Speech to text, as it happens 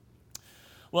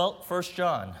Well, First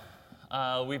John.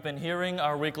 We've been hearing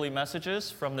our weekly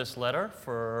messages from this letter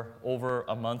for over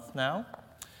a month now,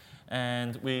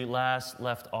 and we last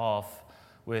left off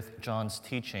with John's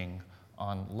teaching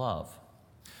on love.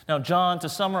 Now, John, to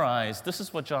summarize, this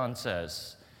is what John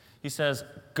says. He says,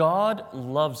 God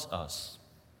loves us.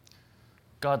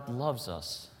 God loves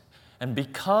us. And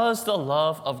because the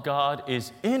love of God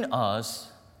is in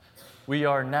us, we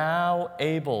are now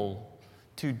able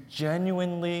to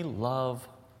genuinely love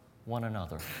one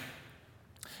another.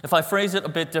 If I phrase it a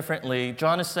bit differently,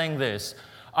 John is saying this: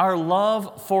 our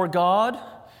love for God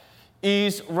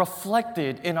is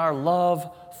reflected in our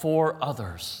love for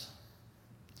others.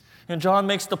 And John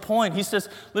makes the point. He says,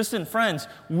 listen, friends,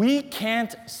 we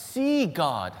can't see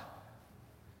God.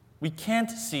 We can't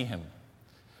see Him.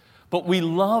 But we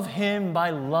love Him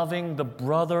by loving the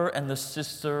brother and the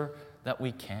sister that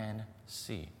we can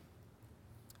see.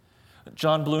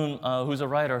 John Bloom, who's a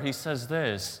writer, he says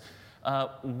this: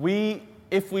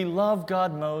 if we love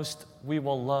God most, we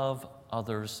will love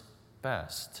others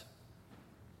best.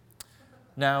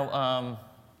 Now,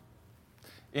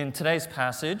 in today's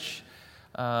passage,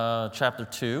 chapter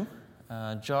 2,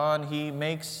 John, he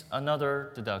makes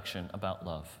another deduction about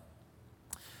love.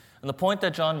 And the point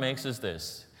that John makes is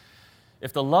this: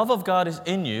 if the love of God is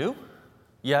in you,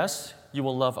 yes, you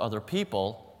will love other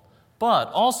people,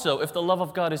 but also if the love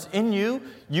of God is in you,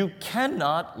 you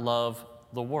cannot love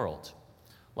the world.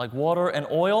 Like water and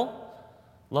oil,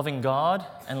 loving God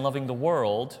and loving the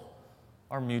world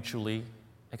are mutually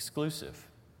exclusive.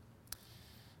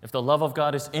 If the love of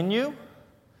God is in you,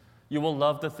 you will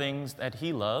love the things that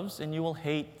He loves, and you will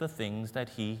hate the things that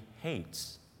He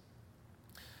hates.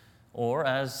 Or,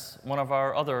 as one of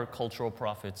our other cultural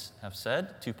prophets have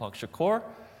said, Tupac Shakur,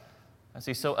 as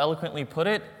he so eloquently put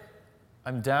it,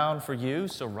 I'm down for you,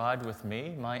 so ride with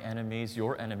me, my enemies,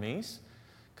 your enemies,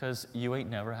 because you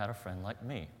ain't never had a friend like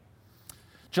me.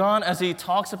 John, as he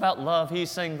talks about love,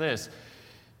 he's saying this: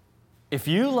 if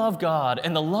you love God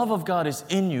and the love of God is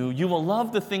in you, you will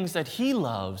love the things that He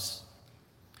loves,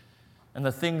 and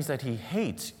the things that He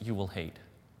hates, you will hate.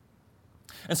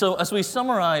 And so as we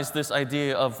summarize this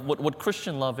idea of what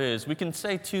Christian love is, we can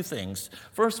say two things.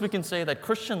 First, we can say that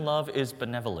Christian love is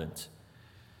benevolent.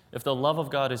 If the love of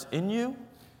God is in you,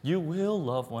 you will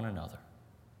love one another.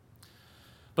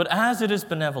 But as it is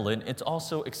benevolent, it's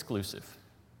also exclusive.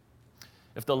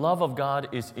 If the love of God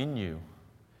is in you,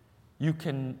 you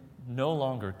can no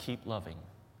longer keep loving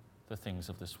the things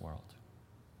of this world.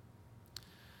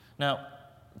 Now,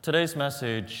 today's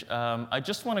message, I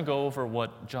just want to go over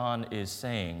what John is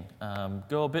saying,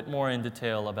 go a bit more in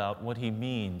detail about what he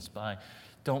means by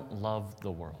don't love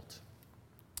the world.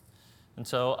 And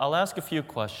so I'll ask a few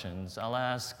questions. I'll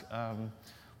ask,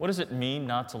 what does it mean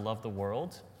not to love the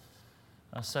world?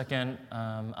 Second,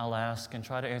 I'll ask and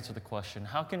try to answer the question,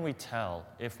 how can we tell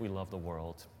if we love the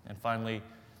world? And finally,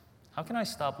 how can I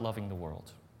stop loving the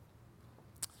world?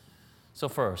 So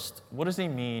first, what does he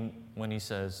mean when he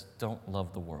says, don't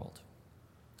love the world?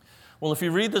 Well, if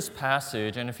you read this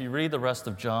passage, and if you read the rest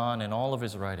of John and all of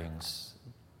his writings,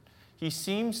 he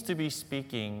seems to be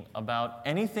speaking about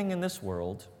anything in this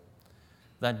world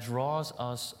that draws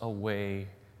us away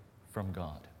from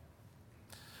God.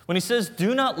 When he says,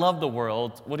 do not love the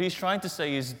world, what he's trying to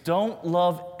say is, don't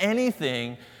love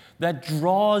anything that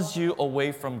draws you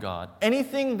away from God,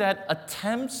 anything that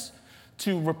attempts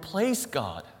to replace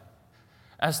God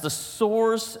as the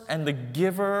source and the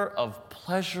giver of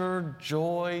pleasure,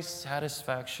 joy,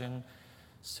 satisfaction,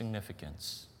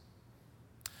 significance.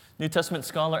 New Testament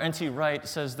scholar N.T. Wright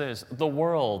says this: the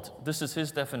world, this is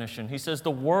his definition. He says, the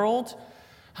world,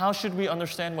 how should we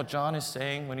understand what John is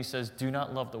saying when he says, do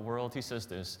not love the world? He says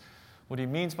this: what he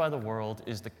means by the world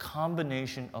is the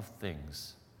combination of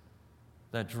things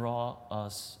that draw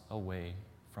us away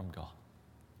from God.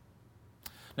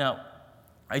 Now,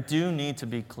 I do need to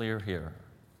be clear here,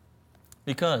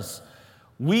 because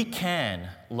we can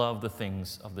love the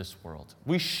things of this world.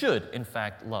 We should, in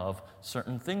fact, love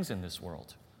certain things in this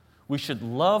world. We should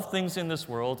love things in this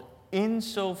world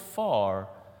insofar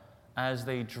as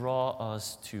they draw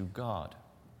us to God.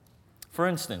 For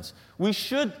instance, we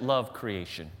should love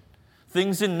creation.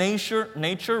 Things in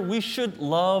nature we should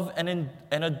love and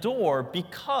adore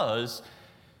because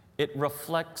it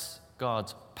reflects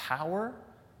God's power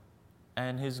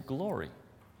and His glory.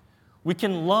 We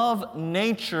can love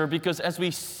nature because as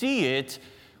we see it,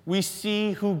 we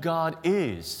see who God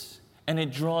is, and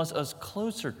it draws us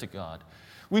closer to God.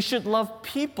 We should love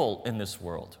people in this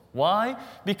world. Why?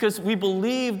 Because we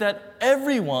believe that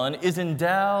everyone is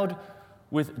endowed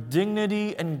with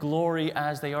dignity and glory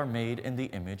as they are made in the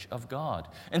image of God.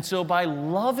 And so by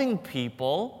loving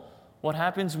people, what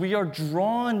happens? We are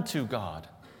drawn to God.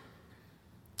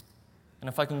 And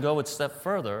if I can go a step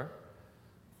further,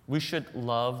 we should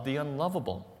love the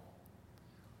unlovable,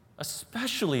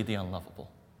 especially the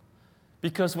unlovable.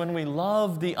 Because when we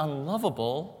love the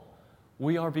unlovable,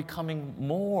 we are becoming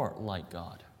more like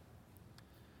God.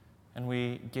 And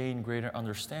we gain greater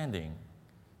understanding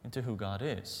into who God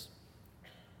is.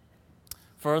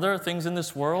 Further, things in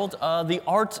this world, the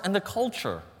arts and the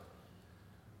culture.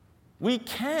 We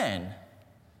can,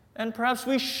 and perhaps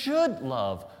we should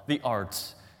love the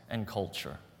arts and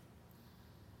culture.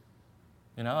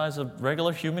 You know, as a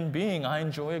regular human being, I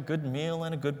enjoy a good meal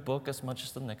and a good book as much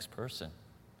as the next person.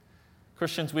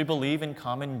 Christians, we believe in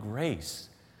common grace.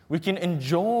 We can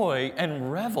enjoy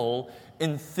and revel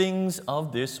in things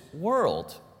of this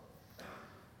world.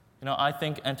 You know, I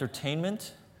think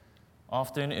entertainment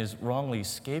often is wrongly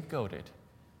scapegoated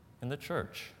in the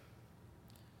church.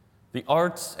 The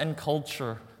arts and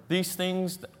culture, these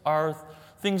things are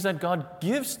things that God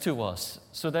gives to us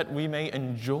so that we may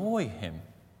enjoy Him.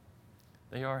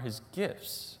 They are His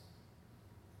gifts.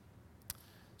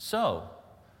 So,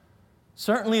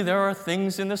 certainly there are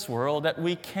things in this world that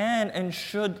we can and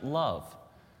should love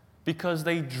because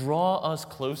they draw us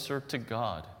closer to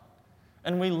God.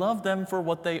 And we love them for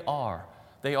what they are.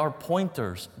 They are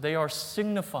pointers, they are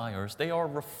signifiers, they are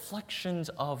reflections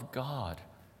of God.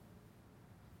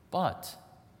 But,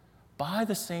 by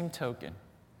the same token,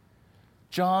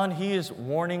 John, he is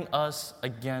warning us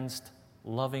against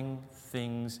loving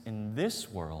things in this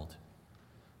world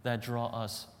that draw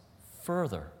us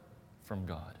further from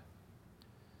God.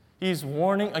 He's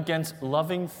warning against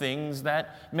loving things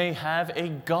that may have a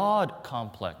God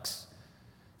complex,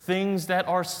 things that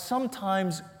are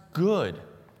sometimes good,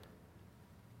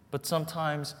 but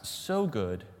sometimes so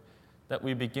good that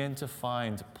we begin to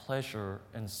find pleasure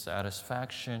and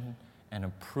satisfaction and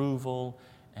approval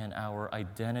and our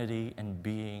identity and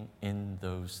being in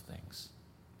those things.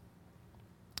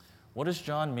 What does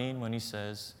John mean when he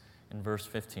says in verse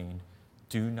 15,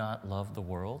 do not love the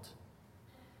world?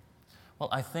 Well,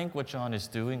 I think what John is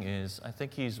doing is, I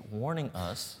think he's warning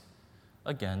us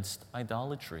against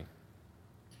idolatry.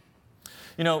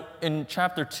 You know, in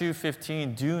chapter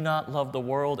 2:15, do not love the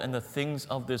world and the things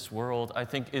of this world, I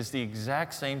think is the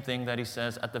exact same thing that he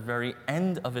says at the very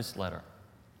end of his letter.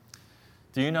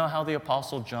 Do you know how the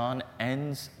Apostle John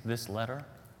ends this letter?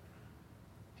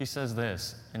 He says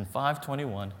this in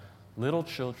 5:21, little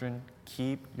children,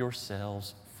 keep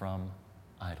yourselves from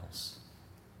idols.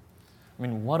 I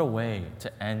mean, what a way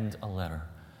to end a letter.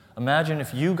 Imagine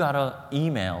if you got an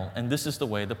email and this is the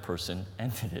way the person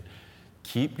ended it.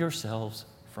 Keep yourselves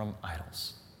from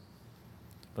idols.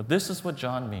 But this is what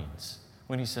John means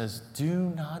when he says, do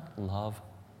not love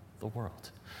the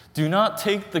world. Do not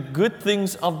take the good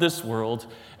things of this world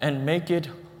and make it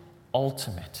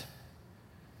ultimate.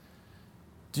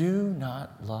 Do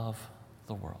not love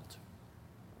the world.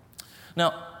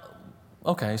 Now,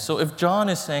 okay, so if John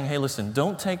is saying, hey, listen,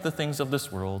 don't take the things of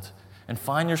this world and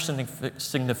find your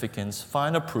significance,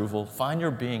 find approval, find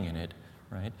your being in it,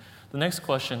 right? The next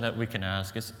question that we can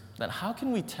ask is that how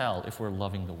can we tell if we're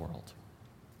loving the world?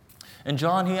 And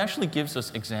John, he actually gives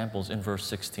us examples in verse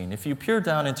 16. If you peer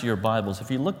down into your Bibles, if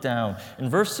you look down in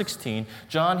verse 16,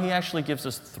 John, he actually gives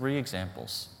us 3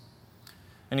 examples.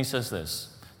 And he says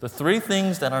this, the 3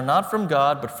 things that are not from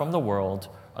God but from the world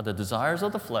are the desires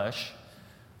of the flesh,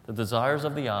 the desires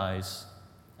of the eyes,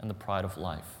 and the pride of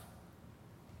life.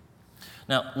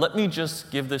 Now, let me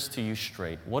just give this to you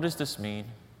straight. What does this mean?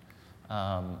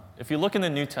 If you look in the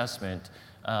New Testament,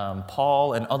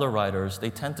 Paul and other writers,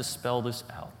 they tend to spell this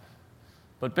out.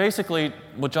 But basically,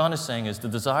 what John is saying is the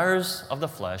desires of the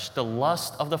flesh, the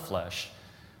lust of the flesh,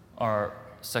 are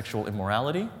sexual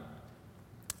immorality,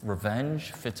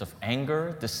 revenge, fits of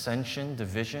anger, dissension,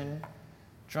 division,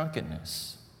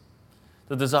 drunkenness.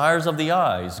 The desires of the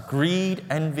eyes, greed,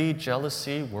 envy,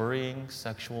 jealousy, worrying,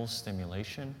 sexual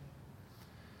stimulation.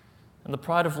 And the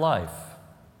pride of life.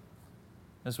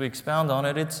 As we expound on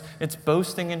it, it's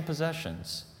boasting in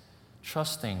possessions,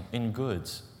 trusting in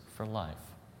goods for life.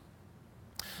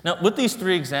 Now, with these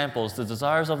 3 examples, the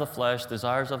desires of the flesh,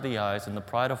 desires of the eyes, and the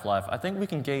pride of life, I think we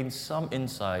can gain some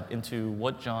insight into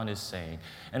what John is saying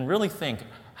and really think,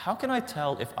 how can I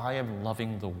tell if I am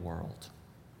loving the world?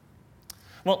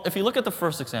 Well, if you look at the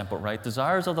first example, right,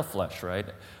 desires of the flesh, right,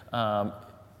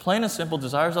 plain and simple,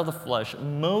 desires of the flesh,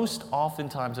 most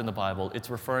oftentimes in the Bible,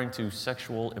 it's referring to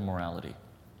sexual immorality.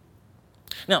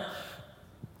 Now,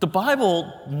 the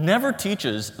Bible never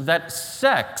teaches that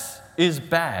sex is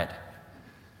bad.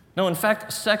 No, in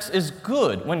fact, sex is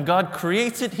good. When God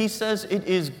creates it, He says it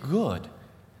is good.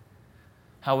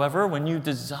 However, when you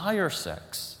desire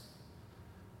sex,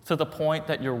 to the point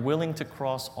that you're willing to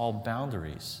cross all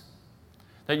boundaries,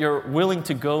 that you're willing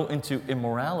to go into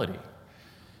immorality,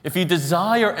 if you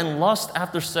desire and lust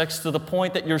after sex to the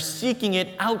point that you're seeking it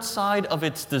outside of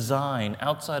its design,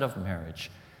 outside of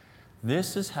marriage,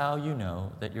 this is how you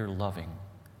know that you're loving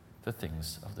the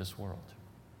things of this world.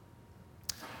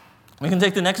 We can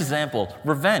take the next example,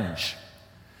 revenge.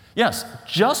 Yes,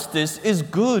 justice is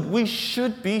good. We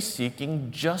should be seeking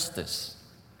justice.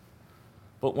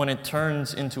 But when it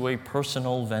turns into a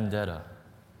personal vendetta,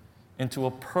 into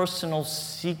a personal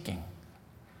seeking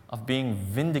of being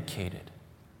vindicated,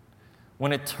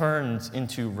 when it turns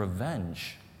into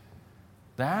revenge,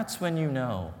 that's when you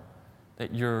know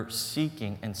that you're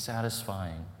seeking and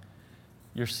satisfying.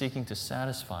 You're seeking to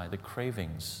satisfy the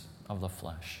cravings of the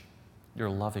flesh. You're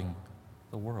loving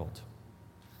the world.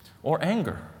 Or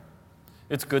anger.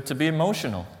 It's good to be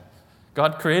emotional.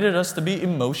 God created us to be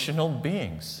emotional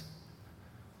beings.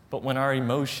 But when our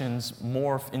emotions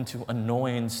morph into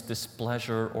annoyance,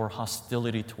 displeasure, or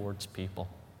hostility towards people,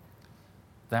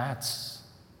 that's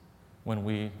when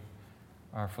we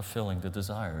are fulfilling the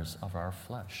desires of our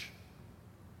flesh.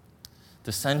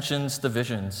 Dissensions,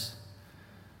 divisions.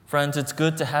 Friends, it's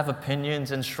good to have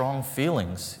opinions and strong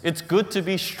feelings. It's good to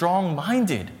be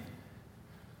strong-minded.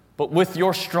 But with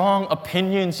your strong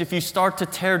opinions, if you start to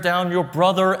tear down your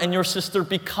brother and your sister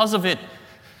because of it,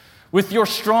 with your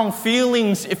strong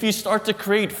feelings, if you start to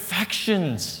create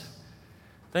factions,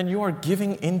 then you are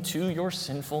giving into your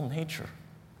sinful nature.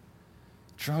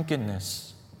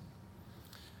 Drunkenness.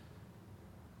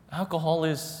 Alcohol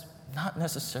is not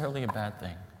necessarily a bad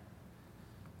thing,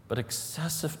 but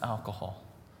excessive alcohol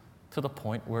to the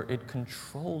point where it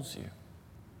controls you.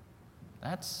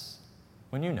 That's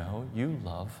when you know you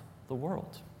love the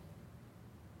world.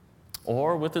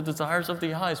 Or with the desires of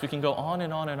the eyes, we can go on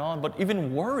and on and on, but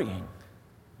even worrying.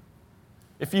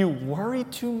 If you worry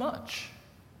too much,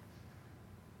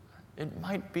 it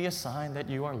might be a sign that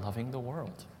you are loving the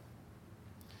world.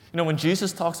 You know, when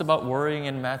Jesus talks about worrying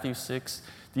in Matthew 6,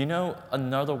 do you know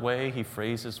another way he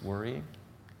phrases worrying?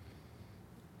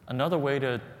 Another way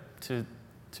to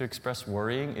express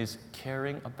worrying is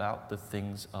caring about the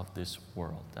things of this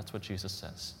world. That's what Jesus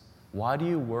says. Why do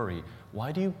you worry?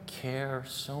 Why do you care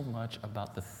so much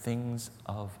about the things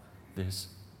of this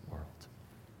world?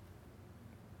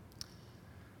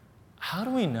 How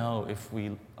do we know if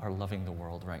we are loving the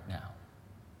world right now?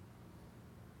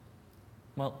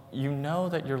 Well, you know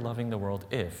that you're loving the world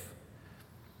if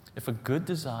a good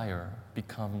desire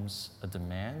becomes a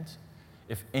demand,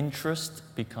 if interest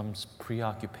becomes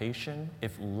preoccupation,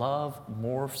 if love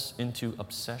morphs into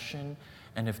obsession,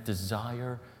 and if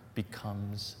desire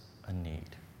becomes a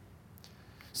need.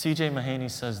 C.J. Mahaney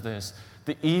says this: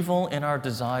 the evil in our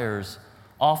desires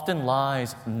often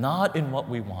lies not in what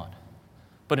we want,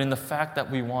 but in the fact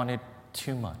that we want it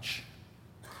too much.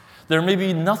 There may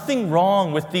be nothing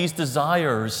wrong with these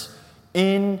desires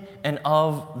in and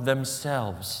of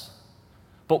themselves.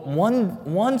 But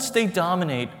once they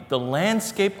dominate the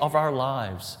landscape of our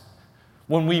lives,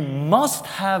 when we must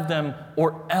have them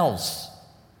or else,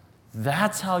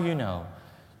 that's how you know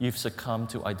you've succumbed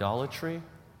to idolatry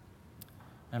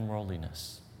and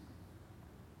worldliness.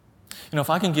 You know, if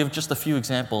I can give just a few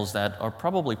examples that are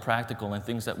probably practical and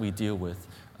things that we deal with,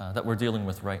 that we're dealing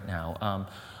with right now.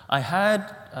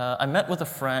 I met with a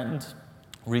friend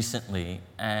recently,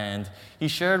 and he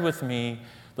shared with me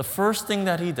the first thing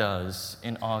that he does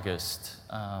in August,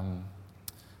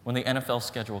 when the NFL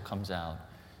schedule comes out,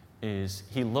 is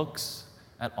he looks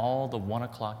at all the 1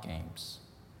 o'clock games.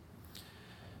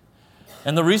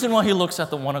 And the reason why he looks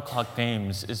at the 1 o'clock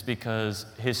games is because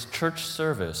his church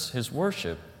service, his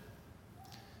worship,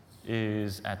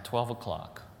 is at 12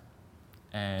 o'clock,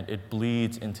 and it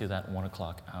bleeds into that 1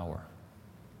 o'clock hour.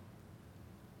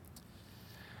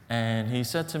 And he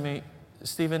said to me,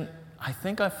 Stephen, I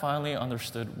think I finally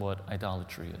understood what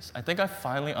idolatry is. I think I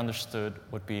finally understood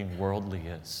what being worldly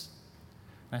is.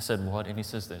 And I said, what? And he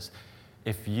says this: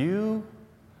 if you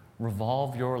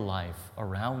revolve your life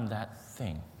around that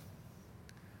thing,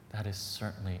 that is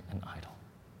certainly an idol.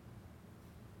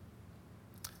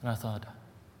 And I thought,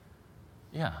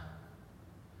 yeah.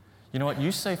 You know what?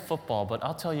 You say football, but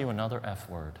I'll tell you another F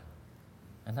word,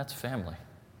 and that's family.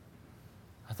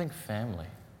 I think family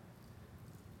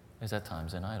is at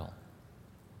times an idol.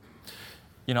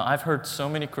 You know, I've heard so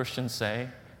many Christians say,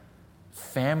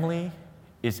 family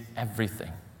is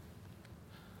everything.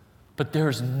 But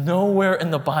there's nowhere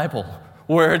in the Bible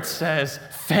where it says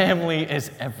family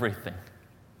is everything.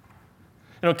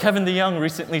 You know, Kevin DeYoung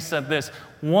recently said this: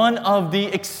 one of the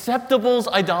acceptable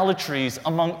idolatries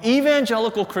among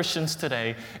evangelical Christians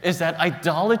today is that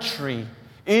idolatry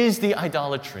is the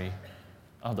idolatry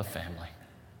of the family.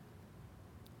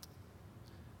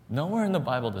 Nowhere in the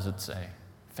Bible does it say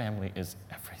family is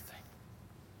everything.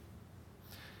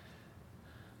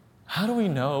 How do we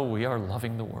know we are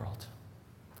loving the world?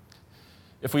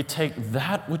 If we take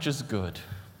that which is good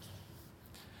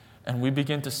and we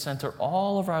begin to center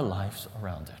all of our lives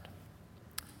around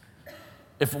it.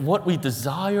 If what we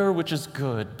desire, which is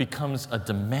good, becomes a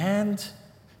demand,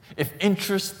 if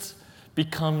interest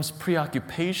becomes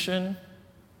preoccupation,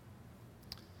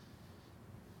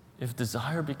 if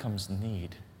desire becomes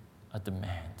need, a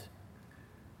demand,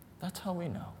 that's how we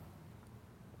know.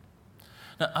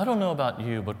 Now, I don't know about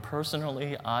you, but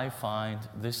personally, I find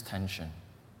this tension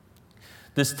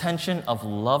of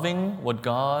loving what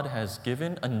God has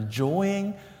given,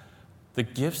 enjoying the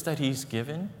gifts that He's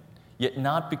given, yet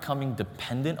not becoming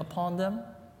dependent upon them.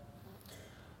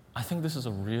 I think this is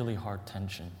a really hard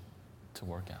tension to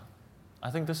work out. I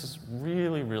think this is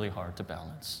really, really hard to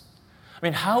balance. I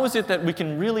mean, how is it that we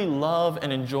can really love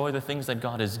and enjoy the things that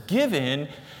God has given,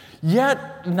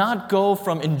 yet not go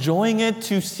from enjoying it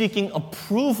to seeking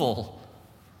approval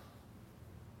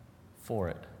for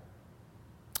it?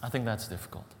 I think that's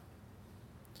difficult.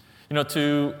 You know,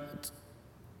 to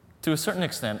a certain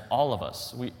extent, all of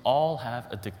us, we all have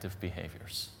addictive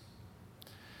behaviors.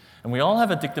 And we all have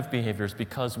addictive behaviors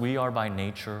because we are by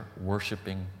nature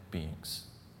worshiping beings.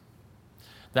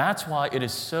 That's why it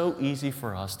is so easy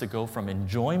for us to go from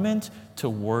enjoyment to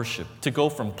worship, to go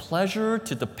from pleasure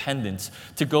to dependence,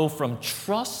 to go from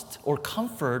trust or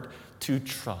comfort to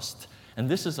trust. And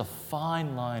this is a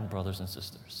fine line, brothers and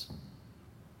sisters.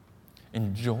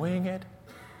 Enjoying it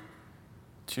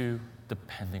to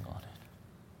depending on it.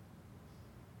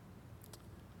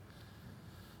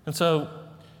 And so,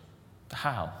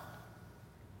 how?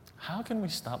 How can we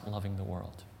stop loving the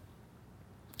world?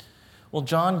 Well,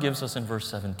 John gives us in verse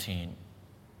 17,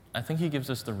 I think he gives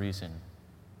us the reason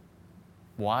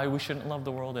why we shouldn't love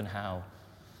the world and how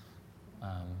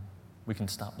we can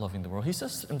stop loving the world. He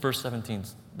says in verse 17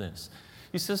 this.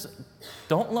 He says,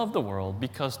 don't love the world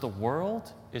because the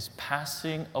world is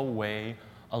passing away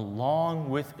along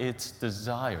with its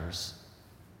desires.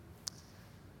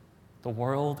 The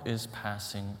world is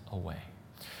passing away.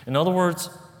 In other words,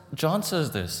 John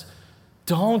says this,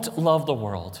 don't love the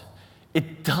world.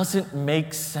 It doesn't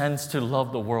make sense to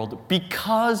love the world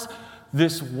because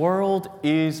this world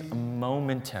is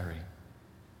momentary.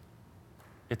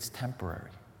 It's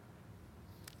temporary.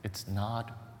 It's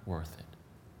not worth it.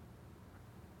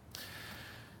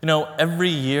 You know, every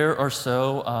year or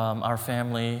so, our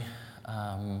family,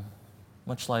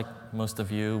 much like most of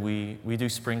you, we do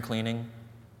spring cleaning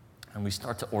and we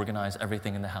start to organize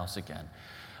everything in the house again.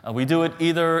 We do it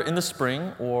either in the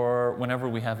spring or whenever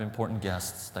we have important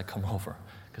guests that come over,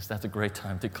 because that's a great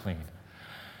time to clean.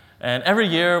 And every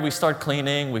year we start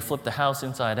cleaning, we flip the house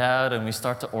inside out, and we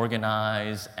start to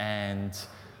organize, and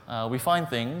we find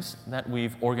things that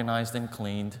we've organized and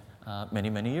cleaned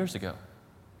many, many years ago.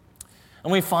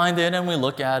 And we find it, and we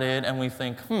look at it, and we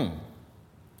think,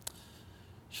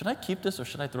 should I keep this or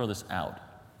should I throw this out?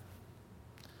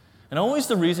 And always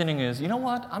the reasoning is, you know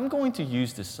what, I'm going to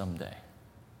use this someday.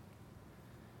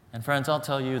 And friends, I'll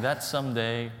tell you, that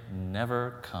someday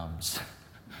never comes.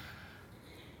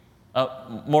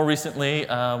 More recently,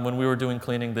 when we were doing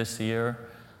cleaning this year,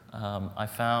 I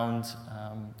found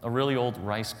a really old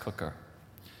rice cooker.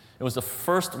 It was the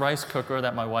first rice cooker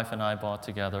that my wife and I bought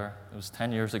together. It was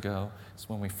 10 years ago. It's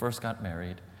when we first got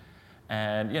married.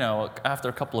 And, you know, after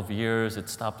a couple of years,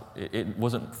 it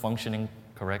wasn't functioning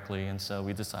correctly, and so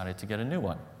we decided to get a new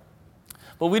one.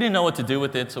 But we didn't know what to do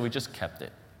with it, so we just kept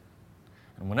it.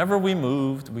 And whenever we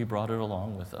moved, we brought it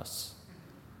along with us.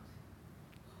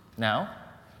 Now,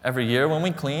 every year when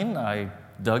we clean, I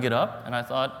dug it up and I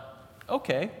thought,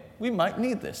 okay, we might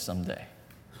need this someday.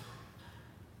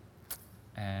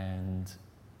 And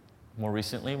more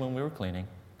recently, when we were cleaning,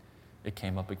 it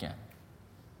came up again.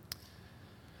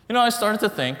 You know, I started to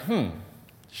think,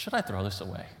 should I throw this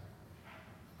away?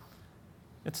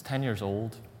 It's 10 years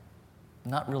old,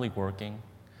 not really working.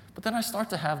 But then I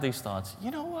start to have these thoughts, you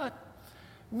know what?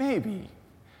 Maybe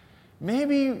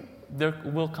there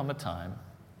will come a time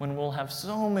when we'll have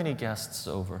so many guests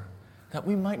over that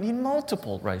we might need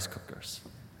multiple rice cookers.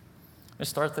 I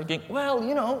start thinking, well,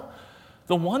 you know,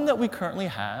 the one that we currently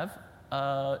have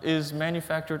is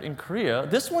manufactured in Korea.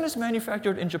 This one is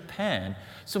manufactured in Japan,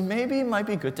 so maybe it might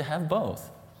be good to have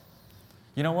both.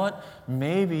 You know what?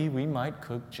 Maybe we might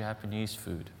cook Japanese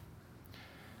food,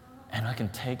 and I can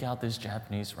take out this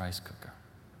Japanese rice cooker.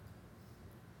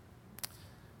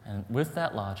 And with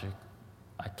that logic,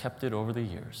 I kept it over the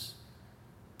years.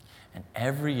 And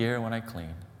every year when I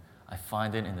clean, I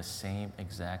find it in the same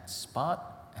exact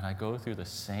spot, and I go through the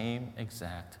same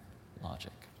exact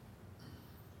logic.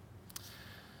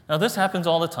 Now, this happens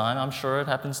all the time. I'm sure it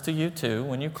happens to you too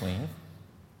when you clean.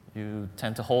 You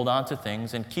tend to hold on to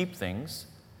things and keep things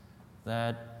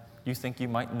that you think you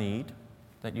might need,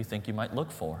 that you think you might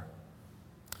look for.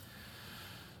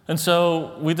 And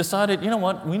so we decided, you know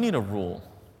what, we need a rule.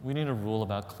 We need a rule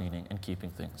about cleaning and keeping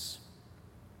things.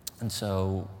 And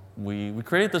so we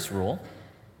created this rule,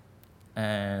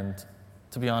 and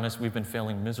to be honest, we've been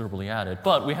failing miserably at it.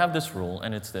 But we have this rule,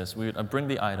 and it's this. I bring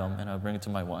the item, and I bring it to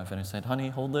my wife, and I said, honey,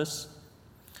 hold this.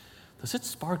 Does it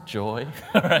spark joy?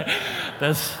 All right.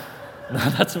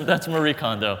 That's Marie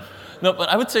Kondo. No, but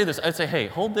I would say this. I'd say, hey,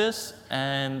 hold this,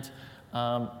 and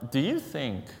do you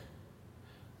think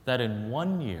that in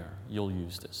 1 year you'll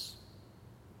use this?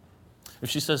 If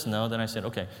she says no, then I said,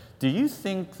 okay, do you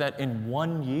think that in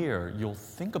 1 year you'll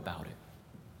think about it?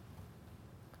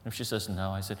 If she says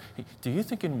no, I said, hey, do you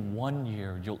think in 1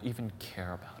 year you'll even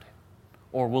care about it?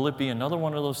 Or will it be another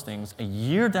one of those things, a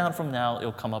year down from now,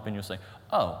 it'll come up and you'll say,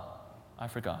 oh, I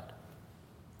forgot.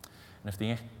 And if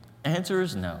the answer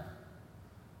is no,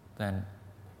 then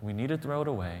we need to throw it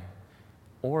away,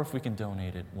 or if we can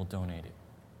donate it, we'll donate it.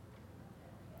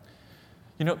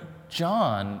 You know,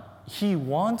 John, he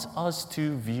wants us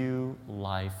to view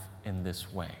life in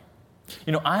this way.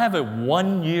 You know, I have a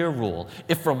 1 year rule.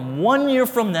 If from 1 year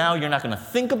from now you're not going to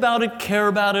think about it, care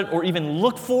about it, or even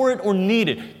look for it or need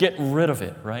it, get rid of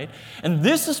it, right? And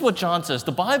this is what John says.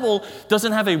 The Bible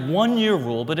doesn't have a 1 year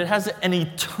rule, but it has an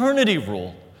eternity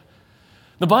rule.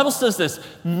 The Bible says this,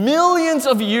 millions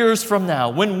of years from now,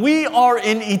 when we are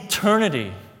in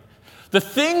eternity, the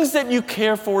things that you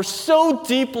care for so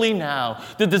deeply now,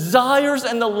 the desires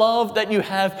and the love that you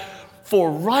have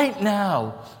for right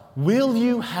now, will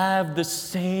you have the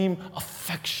same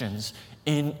affections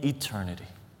in eternity?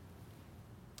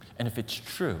 And if it's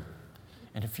true,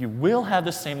 and if you will have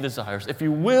the same desires, if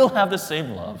you will have the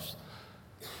same loves,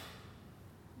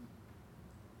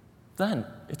 then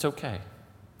it's okay.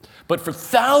 But for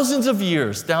thousands of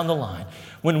years down the line,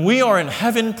 when we are in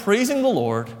heaven praising the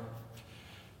Lord,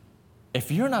 if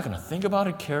you're not going to think about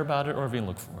it, care about it, or even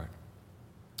look for it,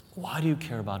 why do you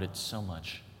care about it so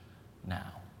much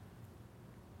now?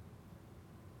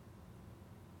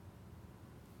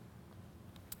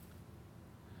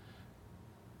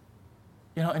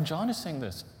 You know, and John is saying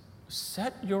this,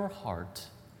 set your heart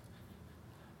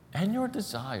and your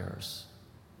desires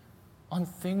on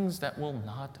things that will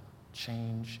not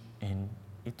change in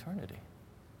eternity.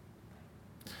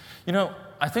 You know,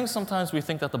 I think sometimes we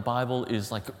think that the Bible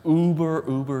is like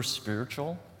uber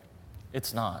spiritual.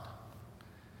 It's not.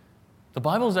 The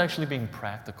Bible is actually being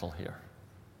practical here.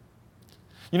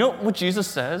 You know what Jesus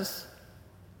says?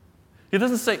 He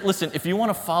doesn't say, listen, if you want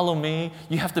to follow me,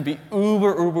 you have to be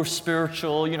uber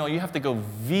spiritual. You know, you have to go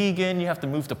vegan. You have to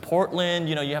move to Portland.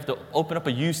 You know, you have to open up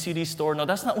a UCD store. No,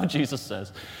 that's not what Jesus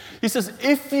says. He says,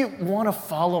 if you want to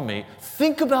follow me,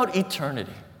 think about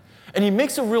eternity. And he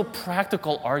makes a real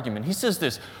practical argument. He says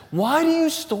this, why do you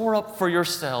store up for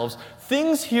yourselves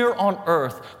things here on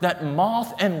earth that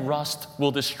moth and rust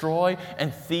will destroy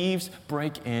and thieves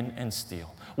break in and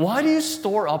steal? Why do you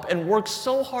store up and work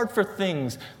so hard for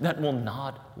things that will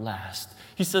not last?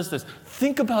 He says this,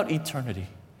 think about eternity.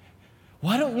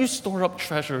 Why don't you store up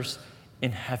treasures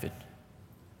in heaven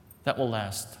that will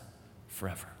last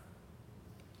forever?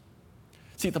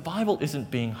 See, the Bible isn't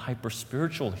being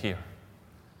hyper-spiritual here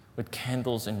with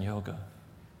candles and yoga.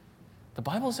 The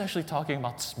Bible is actually talking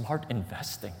about smart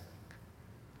investing.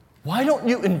 Why don't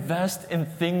you invest in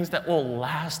things that will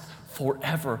last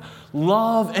forever?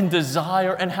 Love and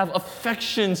desire and have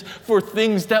affections for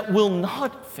things that will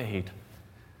not fade.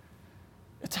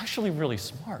 It's actually really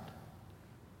smart.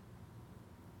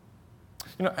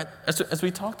 You know, as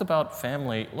we talked about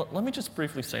family, let me just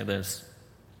briefly say this.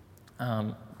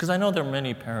 Because I know there are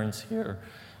many parents here,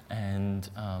 and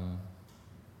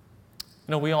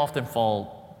you know, we often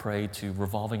fall prey to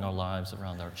revolving our lives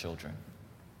around our children.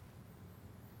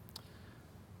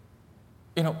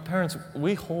 You know, parents,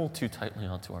 we hold too tightly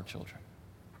onto our children.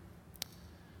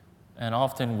 And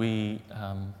often we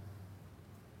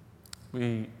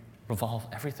revolve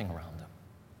everything around them.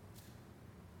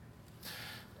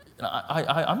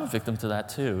 I'm a victim to that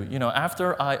too. You know,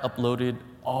 after I uploaded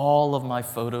all of my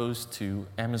photos to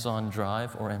Amazon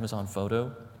Drive or Amazon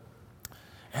Photo,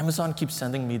 Amazon keeps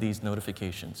sending me these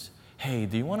notifications. Hey,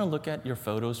 do you want to look at your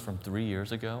photos from 3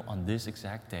 years ago on this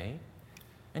exact day?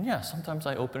 And yeah, sometimes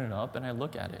I open it up and I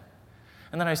look at it.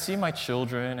 And then I see my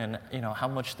children and, you know, how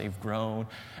much they've grown.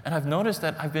 And I've noticed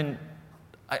that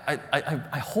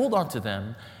I hold on to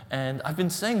them, and I've been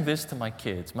saying this to my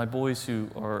kids, my boys who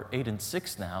are 8 and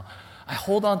 6 now. I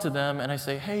hold on to them and I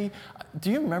say, hey,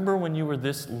 do you remember when you were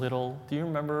this little? Do you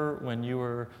remember when you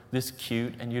were this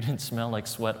cute and you didn't smell like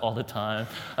sweat all the time?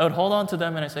 I would hold on to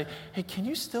them and I say, hey, can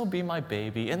you still be my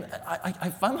baby? And I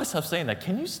find myself saying that,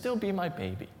 can you still be my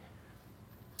baby?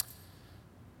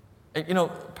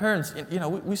 And, parents,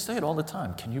 we say it all the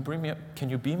time. Can you bring me up? Can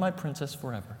you be my princess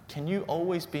forever? Can you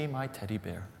always be my teddy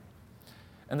bear?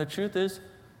 And the truth is,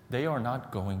 they are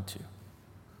not going to.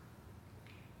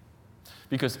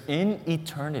 Because in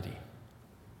eternity,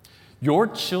 your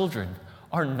children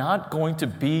are not going to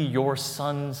be your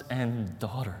sons and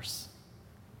daughters.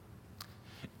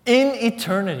 In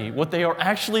eternity, what they are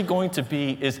actually going to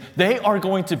be is they are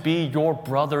going to be your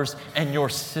brothers and your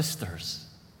sisters.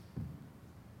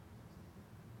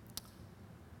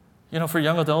 For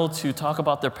young adults who talk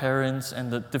about their parents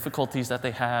and the difficulties that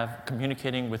they have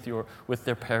communicating with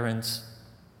their parents,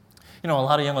 a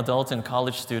lot of young adults and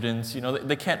college students,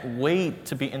 they can't wait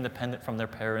to be independent from their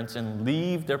parents and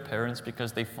leave their parents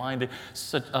because they find it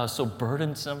so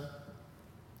burdensome.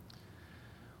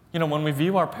 When we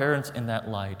view our parents in that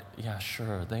light, yeah,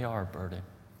 sure, they are a burden.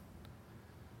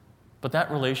 But that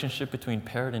relationship between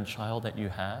parent and child that you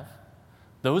have,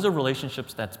 those are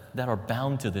relationships that are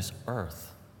bound to this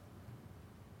earth.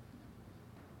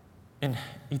 In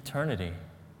eternity,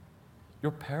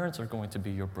 your parents are going to be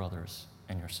your brothers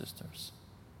and your sisters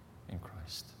in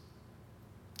Christ.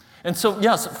 And so,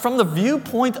 yes, from the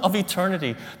viewpoint of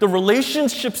eternity, the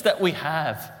relationships that we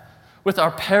have with our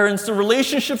parents, the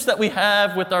relationships that we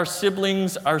have with our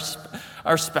siblings, our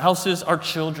spouses, our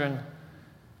children,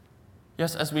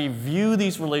 yes, as we view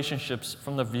these relationships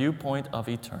from the viewpoint of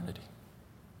eternity,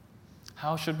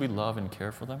 how should we love and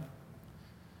care for them?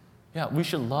 Yeah, we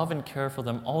should love and care for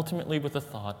them ultimately with the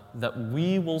thought that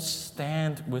we will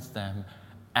stand with them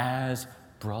as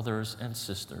brothers and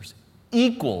sisters,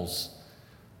 equals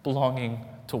belonging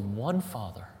to one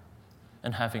Father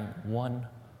and having one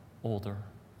older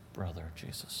brother,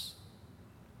 Jesus.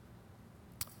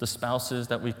 The spouses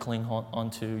that we cling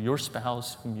onto, your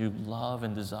spouse whom you love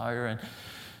and desire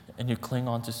and you cling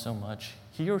onto so much,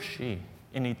 he or she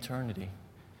in eternity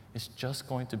is just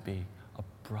going to be a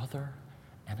brother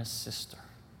and a sister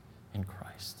in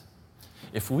Christ.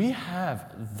 If we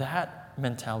have that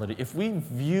mentality, if we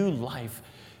view life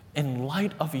in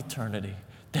light of eternity,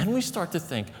 then we start to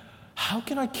think, how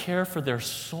can I care for their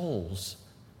souls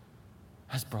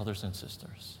as brothers and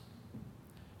sisters?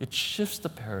 It shifts the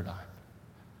paradigm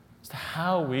as to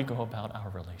how we go about our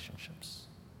relationships.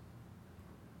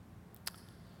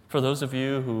 For those of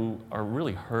you who are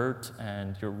really hurt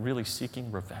and you're really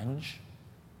seeking revenge,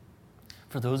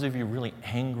 for those of you really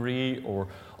angry or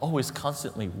always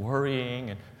constantly worrying,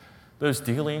 and those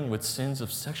dealing with sins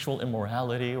of sexual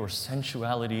immorality or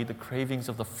sensuality, the cravings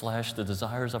of the flesh, the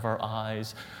desires of our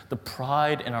eyes, the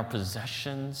pride in our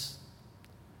possessions,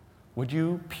 would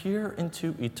you peer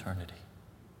into eternity?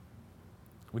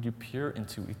 Would you peer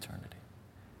into eternity?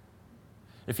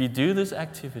 If you do this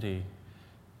activity,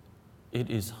 it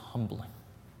is humbling.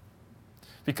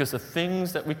 Because the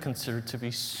things that we consider to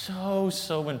be so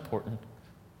important,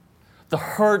 the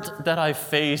hurt that I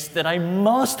face, that I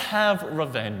must have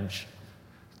revenge,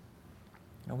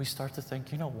 we start to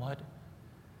think, you know what?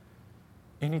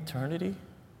 In eternity,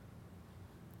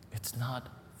 it's not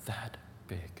that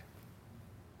big.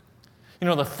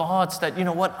 The thoughts that,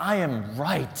 I am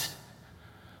right.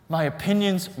 My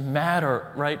opinions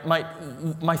matter, right?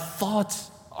 My thoughts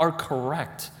are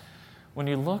correct. When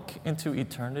you look into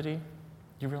eternity,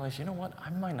 you realize, you know what? I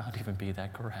might not even be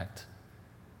that correct.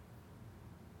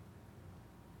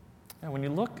 And when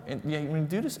you when you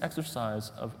do this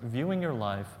exercise of viewing your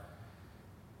life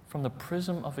from the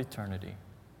prism of eternity,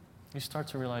 you start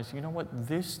to realize, you know what?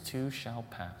 This too shall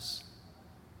pass.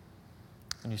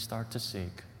 And you start to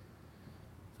seek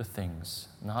the things,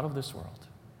 not of this world,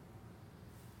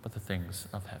 but the things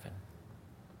of heaven.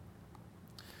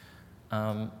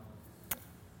 I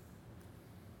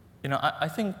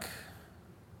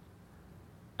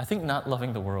think not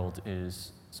loving the world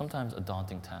is sometimes a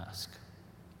daunting task.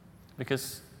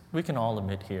 Because we can all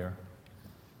admit here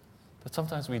that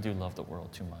sometimes we do love the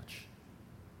world too much.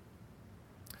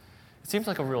 It seems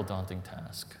like a real daunting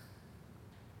task.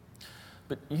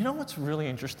 But you know what's really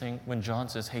interesting when John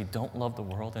says, hey, don't love the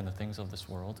world and the things of this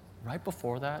world? Right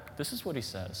before that, this is what he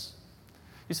says.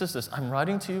 He says this, I'm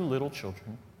writing to you, little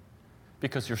children,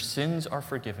 because your sins are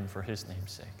forgiven for his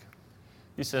name's sake.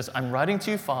 He says, I'm writing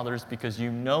to you, fathers, because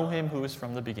you know him who is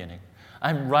from the beginning.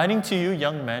 I'm writing to you,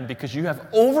 young men, because you have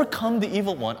overcome the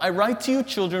evil one. I write to you,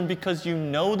 children, because you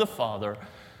know the Father.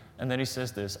 And then he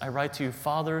says this, I write to you,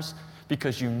 fathers,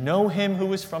 because you know him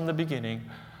who is from the beginning.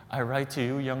 I write to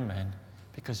you, young men,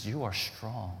 because you are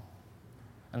strong,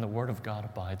 and the word of God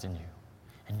abides in you,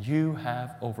 and you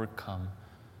have overcome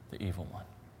the evil one.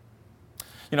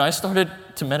 I started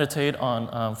to meditate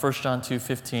on 1 John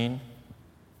 2:15,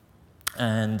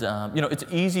 and it's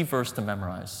an easy verse to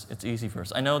memorize. It's an easy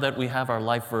verse. I know that we have our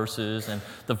life verses and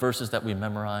the verses that we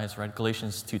memorize, right?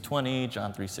 Galatians 2:20,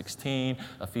 John 3:16,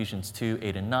 Ephesians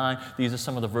 2:8 and 9. These are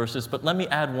some of the verses, but let me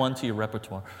add one to your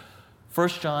repertoire.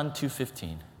 1 John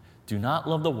 2:15. Do not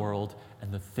love the world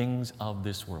and the things of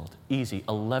this world. Easy,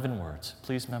 11 words.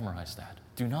 Please memorize that.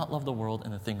 Do not love the world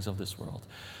and the things of this world.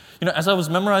 As I was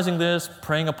memorizing this,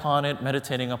 praying upon it,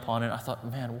 meditating upon it, I thought,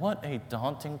 man, what a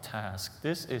daunting task.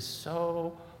 This is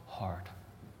so hard.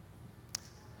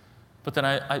 But then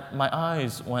my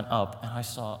eyes went up and I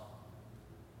saw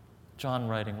John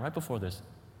writing right before this,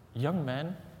 young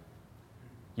men,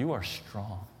 you are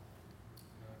strong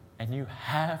and you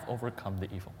have overcome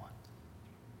the evil one.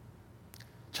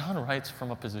 John writes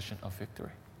from a position of victory.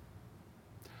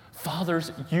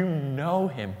 Fathers, you know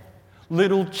him.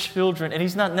 Little children, and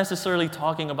he's not necessarily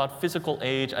talking about physical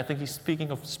age. I think he's speaking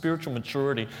of spiritual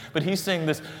maturity. But he's saying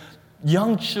this,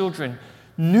 young children,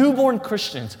 newborn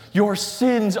Christians, your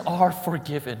sins are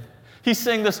forgiven. He's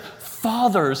saying this,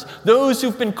 fathers, those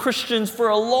who've been Christians for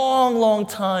a long, long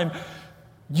time,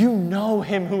 you know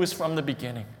him who is from the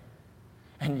beginning.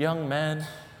 And young men,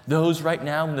 those right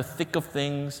now in the thick of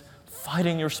things,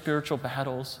 fighting your spiritual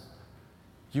battles,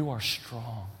 you are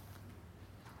strong.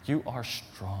 You are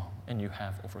strong and you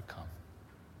have overcome.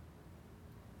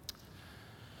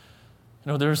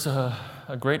 There's a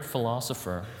great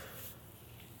philosopher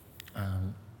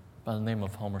by the name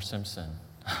of Homer Simpson.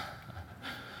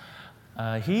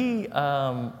 He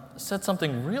said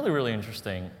something really, really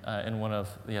interesting in one of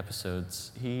the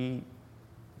episodes. There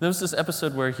was this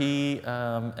episode where he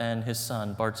and his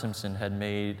son, Bart Simpson, had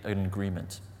made an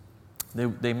agreement.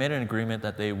 They made an agreement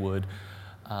that they would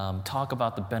talk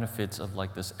about the benefits of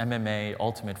like this MMA,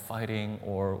 ultimate fighting,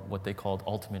 or what they called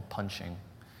ultimate punching.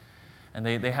 And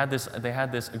they had this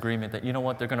agreement that,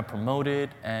 they're going to promote it,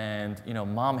 and,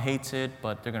 mom hates it,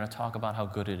 but they're going to talk about how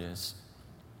good it is.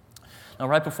 Now,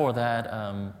 right before that,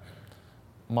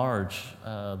 Marge,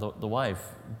 the wife,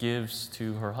 gives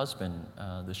to her husband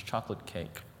this chocolate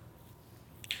cake.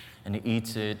 And he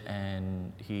eats it,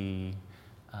 and he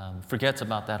forgets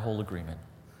about that whole agreement.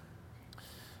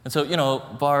 And so,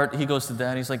 Bart, he goes to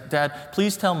Dad, he's like, Dad,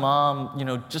 please tell Mom,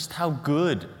 just how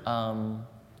good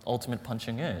ultimate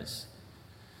punching is.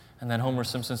 And then Homer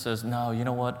Simpson says, no, you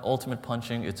know what, ultimate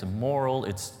punching, it's immoral,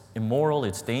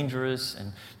 it's dangerous,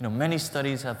 and, many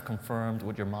studies have confirmed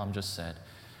what your mom just said.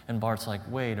 And Bart's like,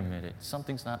 wait a minute,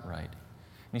 something's not right.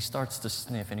 And he starts to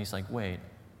sniff, and he's like, wait,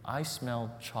 I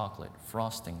smell chocolate,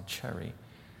 frosting, cherry.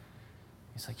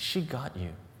 He's like, she got you,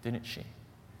 didn't she?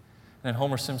 And then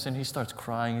Homer Simpson, he starts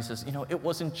crying. He says, it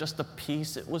wasn't just a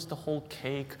piece, it was the whole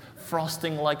cake,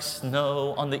 frosting like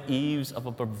snow on the eaves of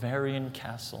a Bavarian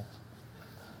castle.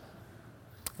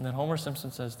 And then Homer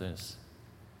Simpson says this.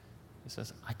 He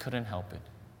says, I couldn't help it.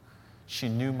 She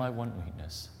knew my one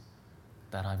weakness,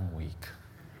 that I'm weak.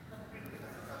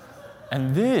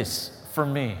 And this, for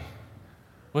me,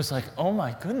 was like, oh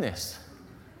my goodness,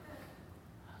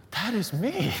 that is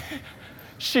me.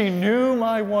 She knew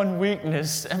my one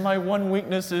weakness, and my one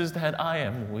weakness is that I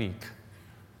am weak.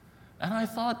 And I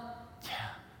thought, yeah,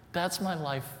 that's my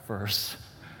life verse.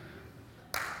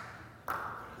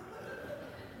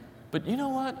 But you know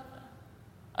what?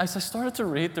 As I started to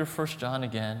read through 1 John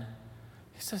again,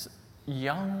 he says,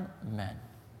 young men,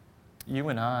 you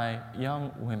and I,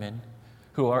 young women,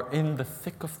 who are in the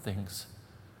thick of things,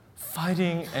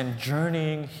 fighting and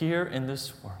journeying here in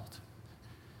this world.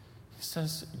 He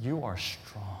says, you are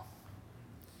strong.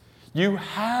 You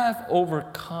have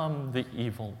overcome the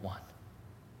evil one.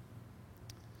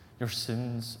 Your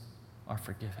sins are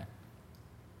forgiven.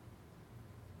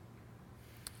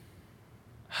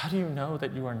 How do you know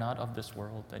that you are not of this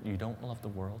world, that you don't love the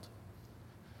world?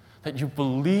 That you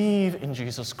believe in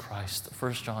Jesus Christ.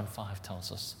 1 John 5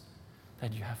 tells us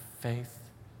that you have faith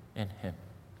in him.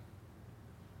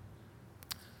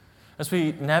 As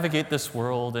we navigate this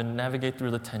world and navigate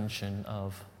through the tension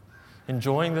of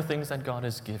enjoying the things that God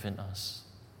has given us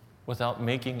without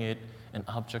making it an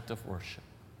object of worship,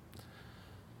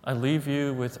 I leave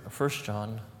you with 1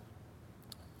 John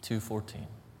 2:14.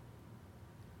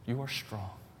 You are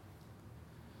strong.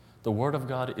 The word of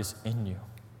God is in you,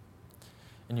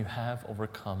 and you have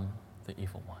overcome the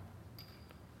evil one.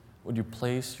 Would you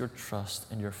place your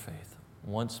trust and your faith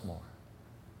once more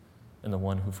in the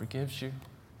one who forgives you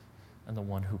and the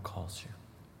one who calls you?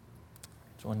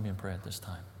 Join me in prayer at this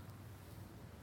time.